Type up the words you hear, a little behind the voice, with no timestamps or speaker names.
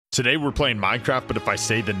Today we're playing Minecraft, but if I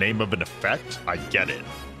say the name of an effect, I get it.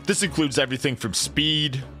 This includes everything from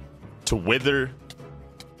speed, to wither,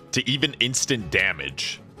 to even instant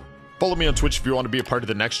damage. Follow me on Twitch if you want to be a part of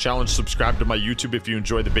the next challenge, subscribe to my YouTube if you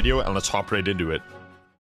enjoy the video, and let's hop right into it.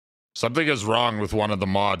 Something is wrong with one of the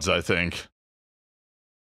mods, I think.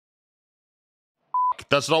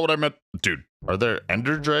 That's not what I meant. Dude, are there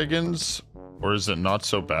ender dragons? Or is it not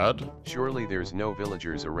so bad? Surely there's no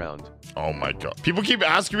villagers around. Oh my god. People keep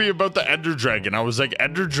asking me about the ender dragon. I was like,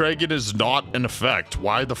 ender dragon is not an effect.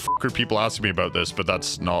 Why the fuck are people asking me about this? But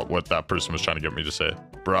that's not what that person was trying to get me to say.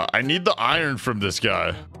 Bruh, I need the iron from this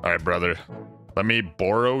guy. All right, brother. Let me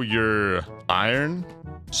borrow your iron.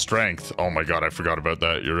 Strength. Oh my god, I forgot about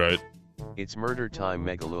that. You're right. It's murder time,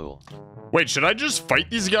 Megalul. Wait, should I just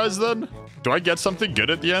fight these guys then? Do I get something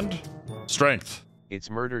good at the end? Strength. It's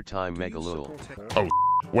murder time, Megalul. Oh,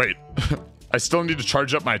 wait. I still need to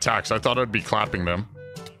charge up my attacks. I thought I'd be clapping them.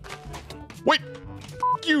 Wait!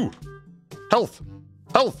 F you! Health!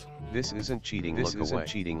 Health! This isn't cheating,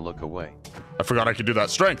 look away. I forgot I could do that.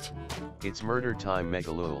 Strength! It's murder time,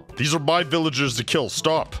 Megalul. These are my villagers to kill.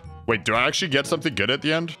 Stop. Wait, do I actually get something good at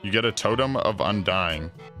the end? You get a totem of undying.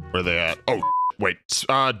 Where are they at? Oh, wait.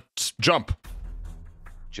 Jump.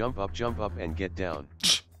 Jump up, and get down.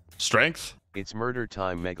 Strength? It's murder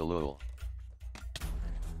time, Megalul.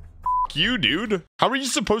 F you, dude. How are you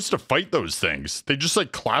supposed to fight those things? They just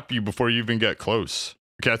like clap you before you even get close.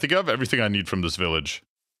 Okay, I think I have everything I need from this village.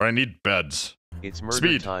 Or I need beds. It's murder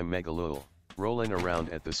Speed. time, Megalul. Rolling around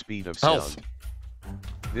at the speed of Health. sound.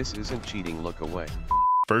 This isn't cheating, look away.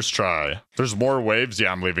 First try. There's more waves.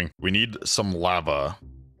 Yeah, I'm leaving. We need some lava.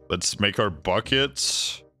 Let's make our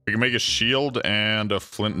buckets. We can make a shield and a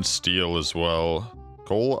flint and steel as well.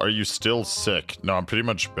 Cole, are you still sick? No, I'm pretty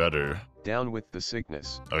much better. Down with the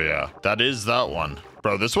sickness. Oh yeah, that is that one.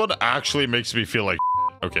 Bro, this one actually makes me feel like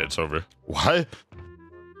okay, it's over. What?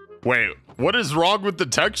 Wait, what is wrong with the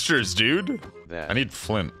textures, dude? I need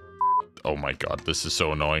flint. Oh my god, this is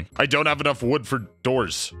so annoying. I don't have enough wood for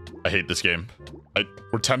doors. I hate this game.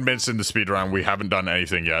 We're 10 minutes in the speed round. We haven't done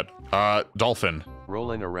anything yet. Dolphin.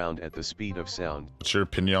 Rolling around at the speed of sound. What's your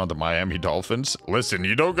opinion on the Miami Dolphins? Listen,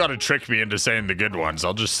 you don't gotta trick me into saying the good ones.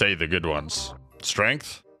 I'll just say the good ones.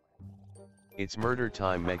 Strength? It's murder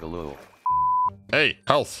time, Megalul. Hey,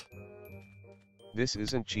 health. This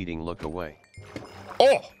isn't cheating, look away.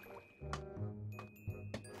 Oh!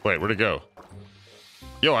 Wait, where'd it go?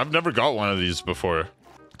 Yo, I've never got one of these before.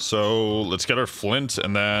 So, let's get our flint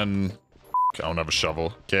and then... I don't have a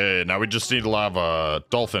shovel. Okay, now we just need lava.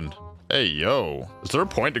 Dolphin. Hey, yo. Is there a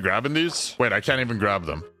point to grabbing these? Wait, I can't even grab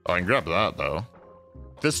them. Oh, I can grab that, though.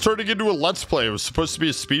 This turning into a let's play. It was supposed to be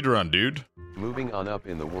a speed run, dude. Moving on up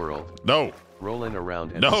in the world. No. Rolling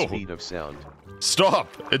around at the speed of sound. Stop.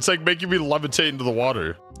 It's like making me levitate into the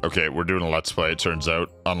water. Okay, we're doing a let's play, it turns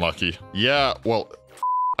out. Unlucky. Yeah, well,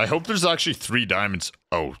 I hope there's actually 3 diamonds.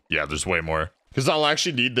 Oh, yeah, there's way more. Because I'll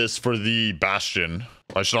actually need this for the bastion.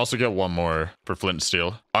 I should also get one more for flint and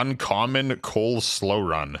steel. Uncommon coal slow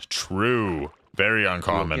run. True. Very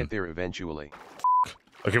uncommon. We'll get there eventually.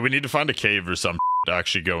 Okay, we need to find a cave or something to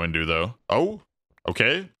actually go into, though. Oh,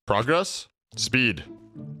 okay. Progress. Speed.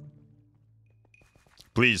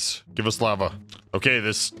 Please, give us lava. Okay,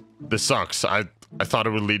 this sucks. I thought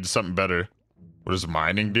it would lead to something better. What does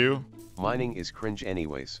mining do? Mining is cringe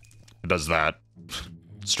anyways. It does that.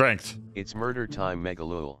 Strength. It's murder time,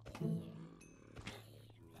 Megalul.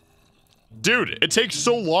 Dude, it takes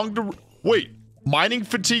so long to... Wait, mining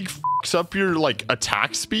fatigue f***s up your, like,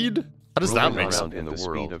 attack speed? How does that make sense? In the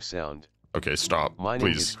speed of sound. Okay, stop, Mining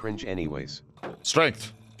please. is cringe anyways.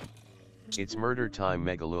 Strength. It's murder time,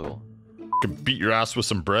 Megalul. Can beat your ass with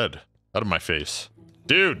some bread. Out of my face.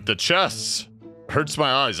 Dude, the chests. Hurts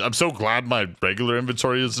my eyes. I'm so glad my regular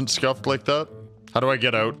inventory isn't scuffed like that. How do I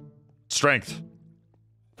get out? Strength.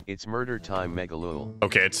 It's murder time, Megalul.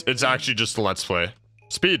 Okay, it's actually just a let's play.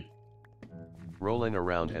 Speed. Rolling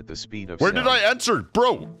around at the speed of Where sound. did I enter?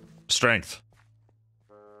 Bro. Strength.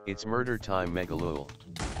 It's murder time, Megalul.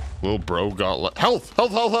 Little bro got health.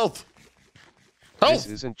 Health. This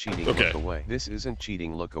isn't cheating, okay. Look away. This isn't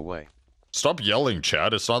cheating, look away. Stop yelling,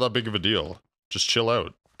 Chad. It's not that big of a deal. Just chill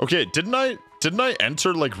out. Okay, didn't I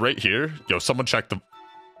enter like right here? Yo, someone check the...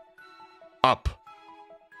 Up.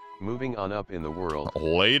 Moving on up in the world.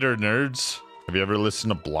 Later, nerds. Have you ever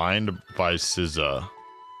listened to Blind by SZA?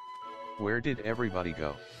 Where did everybody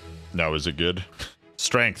go? No, is it good?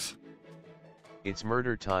 Strength. It's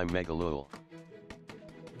murder time, Megalul.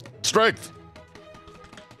 Strength.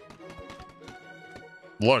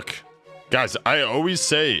 Look, guys, I always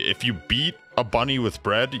say if you beat a bunny with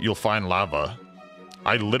bread, you'll find lava.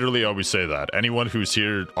 I literally always say that. Anyone who's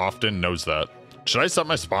here often knows that. Should I set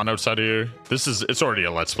my spawn outside of here? It's already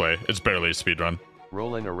a let's play. It's barely a speedrun.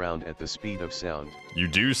 Rolling around at the speed of sound. You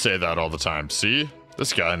do say that all the time. See?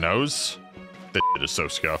 This guy knows. This shit is so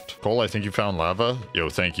scuffed. Cole, I think you found lava. Yo,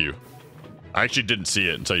 thank you. I actually didn't see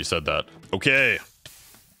it until you said that. Okay.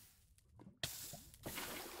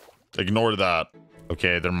 Ignore that.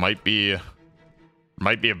 Okay, there might be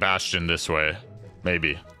a bastion this way.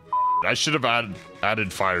 Maybe. I should have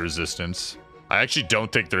added fire resistance. I actually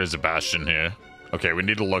don't think there is a bastion here. Okay, we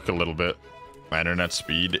need to look a little bit. My internet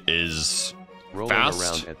speed is rolling fast.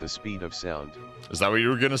 Around at the speed of sound. Is that what you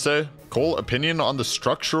were gonna say? Cole, opinion on the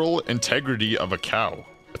structural integrity of a cow.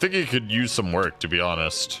 I think it could use some work, to be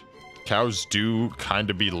honest. Cows do kind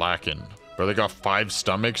of be lacking. Bro, they got 5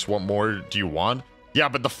 stomachs. What more do you want? Yeah,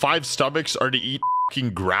 but the 5 stomachs are to eat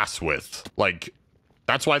fucking grass with. Like,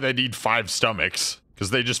 that's why they need 5 stomachs. Because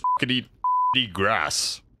they just fucking eat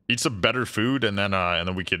grass. Eat some better food, and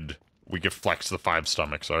then we could flex the 5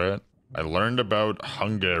 stomachs, alright? I learned about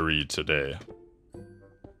Hungary today.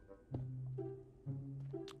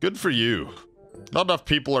 Good for you. Not enough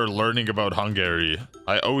people are learning about Hungary.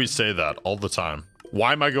 I always say that all the time.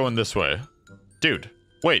 Why am I going this way? Dude,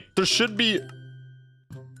 wait, there should be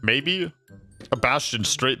maybe a bastion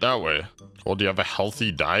straight that way. Well, do you have a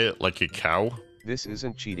healthy diet like a cow? This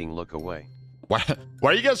isn't cheating, look away. Why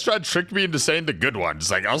are you guys trying to trick me into saying the good ones?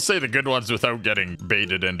 Like, I'll say the good ones without getting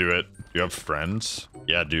baited into it. You have friends?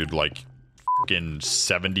 Yeah, dude, like fucking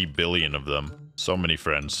 70 billion of them. So many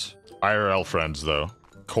friends. IRL friends, though.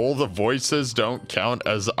 Cole, the voices don't count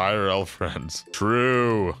as IRL friends.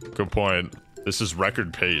 True. Good point. This is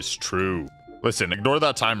record pace. True. Listen, ignore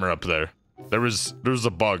that timer up there. There was a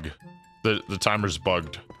bug. The timer's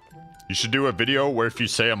bugged. You should do a video where if you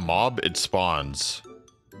say a mob, it spawns.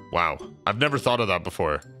 Wow. I've never thought of that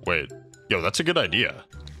before. Wait. Yo, that's a good idea.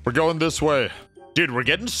 We're going this way. Dude, we're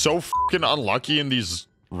getting so fucking unlucky in these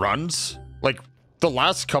runs. Like, the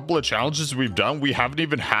last couple of challenges we've done, we haven't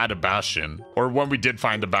even had a bastion. Or when we did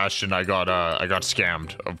find a bastion, I got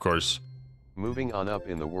scammed, of course. Moving on up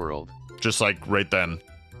in the world. Just like right then.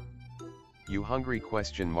 You hungry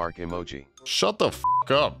question mark emoji. Shut the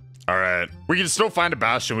fuck up. Alright. We can still find a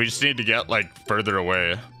bastion. We just need to get, like, further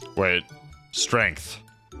away. Wait. Strength.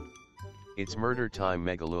 It's murder time,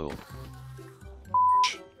 Megalul.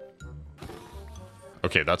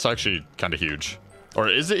 Okay, that's actually kind of huge. Or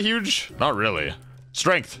is it huge? Not really.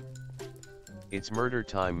 Strength. It's murder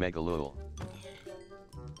time, Megalul.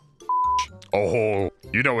 Oh,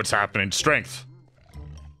 you know what's happening. Strength.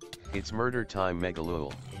 It's murder time,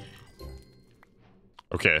 Megalul.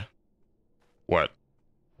 Okay. What?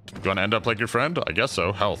 You want to end up like your friend? I guess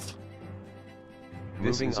so. Health.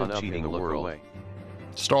 Moving on up in the world.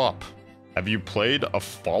 Stop. Have you played a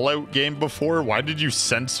Fallout game before? Why did you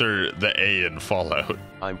censor the A in Fallout?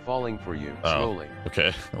 I'm falling for you, oh, slowly.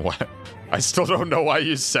 Okay. What? I still don't know why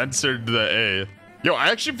you censored the A. Yo, I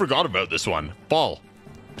actually forgot about this one. Fall.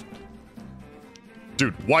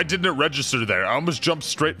 Dude, why didn't it register there? I almost jumped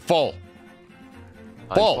straight. Fall.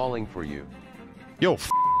 Fall. I'm falling for you. Yo, f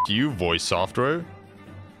you, voice software.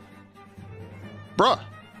 Bruh.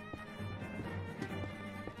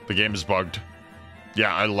 The game is bugged.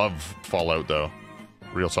 Yeah, I love Fallout, though.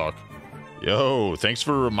 Real talk. Yo, thanks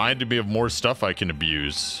for reminding me of more stuff I can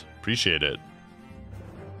abuse. Appreciate it.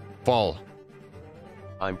 Fall.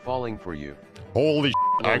 I'm falling for you. Holy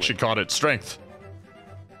shit, I actually caught it. Strength.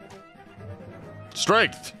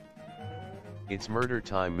 Strength. It's murder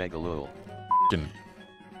time, Megalul.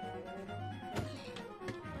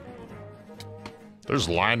 There's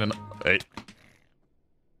line and... Hey.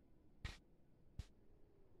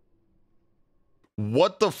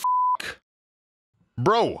 What the f***?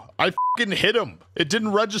 Bro, I f***ing hit him. It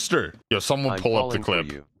didn't register. Yo, someone pull up the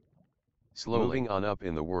clip. Slowly. Moving on up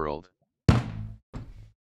in the world.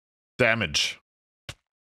 Damage.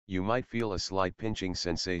 You might feel a slight pinching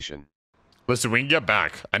sensation. Listen, we can get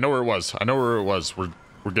back. I know where it was. I know where it was. We're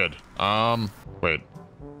good. Wait.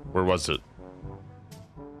 Where was it?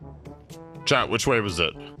 Chat, which way was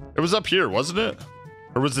it? It was up here, wasn't it?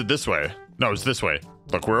 Or was it this way? No, it was this way.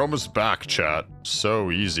 Look, we're almost back, chat.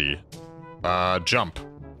 So easy. Jump.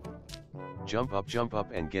 Jump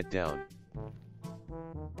up, and get down.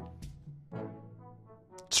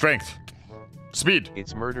 Strength. Speed.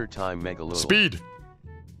 It's murder time, Megalul. Speed.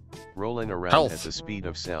 Rolling around Health. at the speed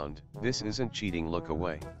of sound. This isn't cheating, look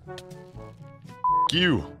away.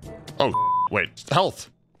 You. Oh, wait. Health.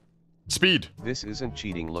 Speed. This isn't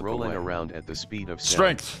cheating, look rolling away. Around at the speed of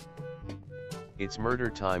sound. Strength. It's murder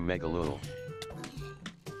time, Megalul.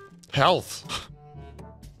 Health.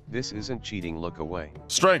 This isn't cheating, look away.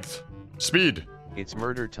 Strength. Speed. It's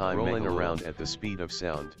murder time. Rolling around at the speed of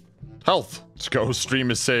sound. Health. Let's go.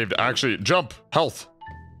 Stream is saved. Actually, jump. Health.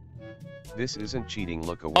 This isn't cheating.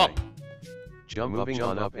 Look away. Up. Jump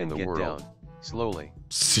up and get down. Slowly.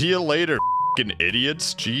 See you later, f***ing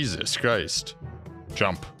idiots. Jesus Christ.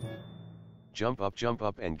 Jump. Jump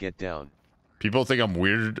up and get down. People think I'm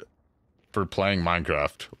weird for playing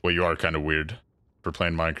Minecraft. Well, you are kind of weird for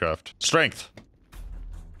playing Minecraft. Strength.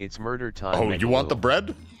 It's murder time. Oh, you want the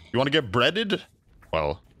bread? You want to get breaded?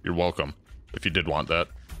 Well, you're welcome. If you did want that.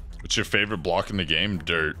 What's your favorite block in the game?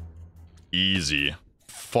 Dirt. Easy.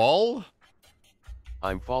 Fall?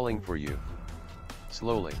 I'm falling for you.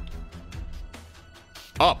 Slowly.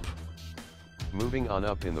 Up. Moving on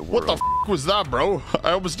up in the world. What the f was that, bro?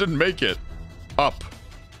 I almost didn't make it. Up.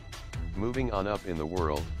 Moving on up in the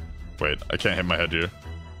world. Wait, I can't hit my head here.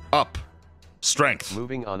 Up. Strength.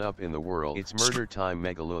 Moving on up in the world. It's murder time,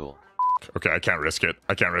 Megalul. Okay, I can't risk it.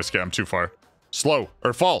 I can't risk it. I'm too far. Slow.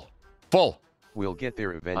 Or fall. Fall. We'll get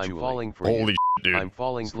there eventually. I'm falling for you. Holy shit, dude. I'm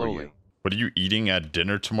falling slowly. For you. What are you eating at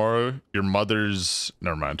dinner tomorrow? Your mother's...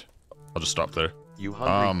 Never mind. I'll just stop there. You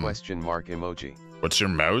hungry question mark emoji. What's your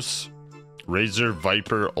mouse? Razer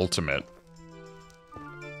Viper Ultimate.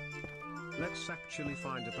 Let's actually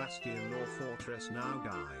find a bastion or fortress now,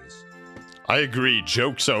 guys. I agree.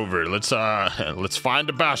 Joke's over. Let's find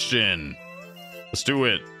a bastion. Let's do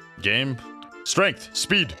it. Game. Strength.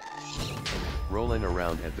 Speed. Rolling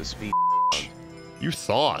around at the speed. You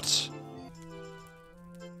thought.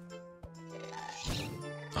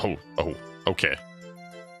 Oh, okay.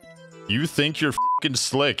 You think you're f***ing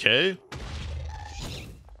slick, hey?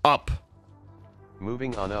 Up.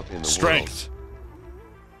 Moving on up in the Strength. world.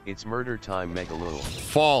 It's murder time, Megalul.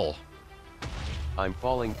 Fall. I'm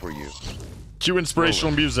falling for you. Cue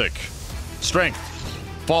inspirational music. Strength.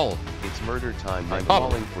 Fall. It's murder time. I'm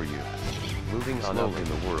falling for you. Moving on up in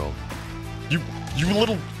the world. You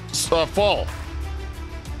little fall.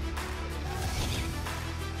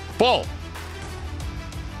 Fall.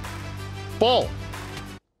 Fall.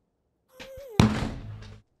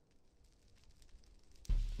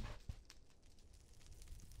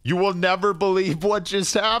 You will never believe what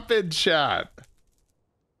just happened, chat.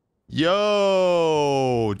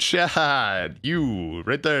 Yo, chat. You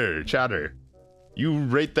right there, chatter. You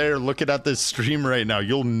right there looking at this stream right now.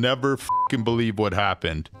 You'll never fucking believe what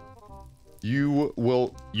happened. You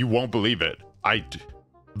won't believe it.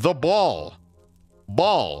 The ball.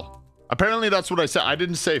 Ball. Apparently that's what I said. I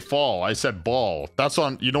didn't say fall. I said ball. That's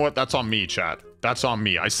on, you know what? That's on me, chat. That's on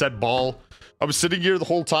me. I said ball. I was sitting here the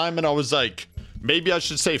whole time and I was like, maybe I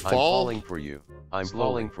should say fall. I'm falling for you. I'm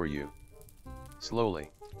falling for you.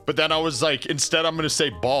 Slowly. But then I was like, instead I'm going to say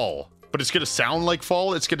ball. But it's going to sound like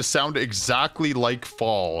fall. It's going to sound exactly like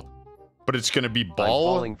fall. But it's going to be ball.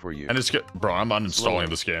 I'm falling for you. And it's bro, I'm uninstalling Slowly.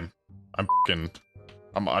 this game. I'm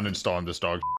uninstalling this dog.